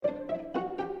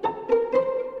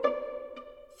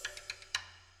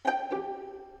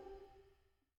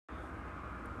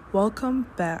Welcome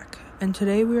back, and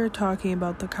today we are talking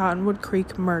about the Cottonwood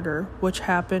Creek murder, which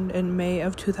happened in May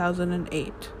of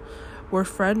 2008, where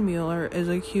Fred Mueller is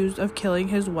accused of killing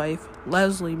his wife,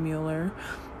 Leslie Mueller,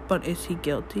 but is he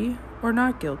guilty or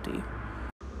not guilty?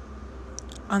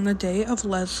 On the day of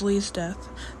Leslie's death,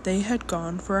 they had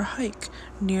gone for a hike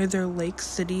near their Lake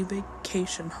City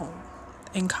vacation home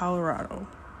in Colorado.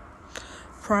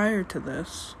 Prior to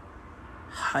this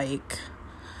hike,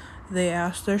 they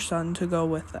asked their son to go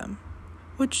with them,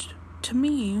 which to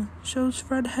me shows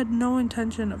Fred had no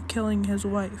intention of killing his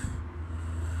wife.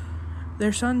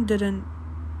 Their son didn't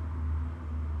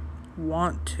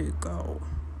want to go,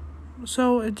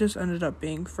 so it just ended up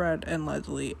being Fred and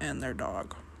Leslie and their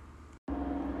dog.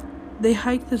 They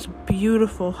hiked this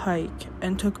beautiful hike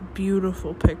and took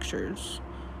beautiful pictures,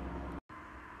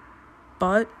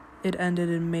 but it ended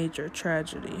in major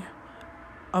tragedy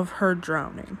of her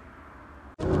drowning.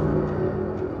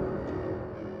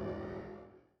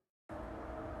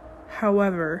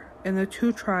 However, in the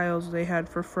 2 trials they had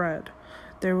for Fred,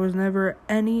 there was never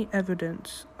any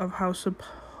evidence of how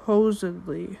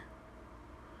supposedly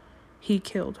he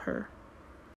killed her.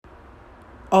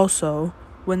 Also,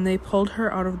 when they pulled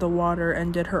her out of the water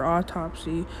and did her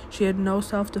autopsy, she had no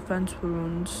self-defense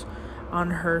wounds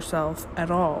on herself at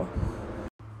all.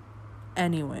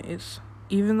 Anyways,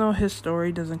 even though his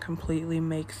story doesn't completely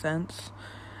make sense,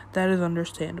 that is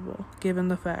understandable, given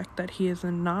the fact that he is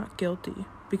not guilty,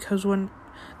 because when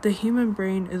the human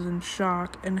brain is in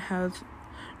shock and has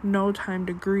no time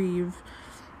to grieve,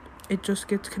 it just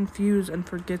gets confused and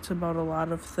forgets about a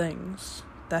lot of things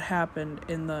that happened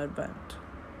in the event.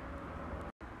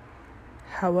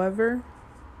 However,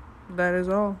 that is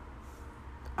all.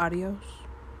 Adios.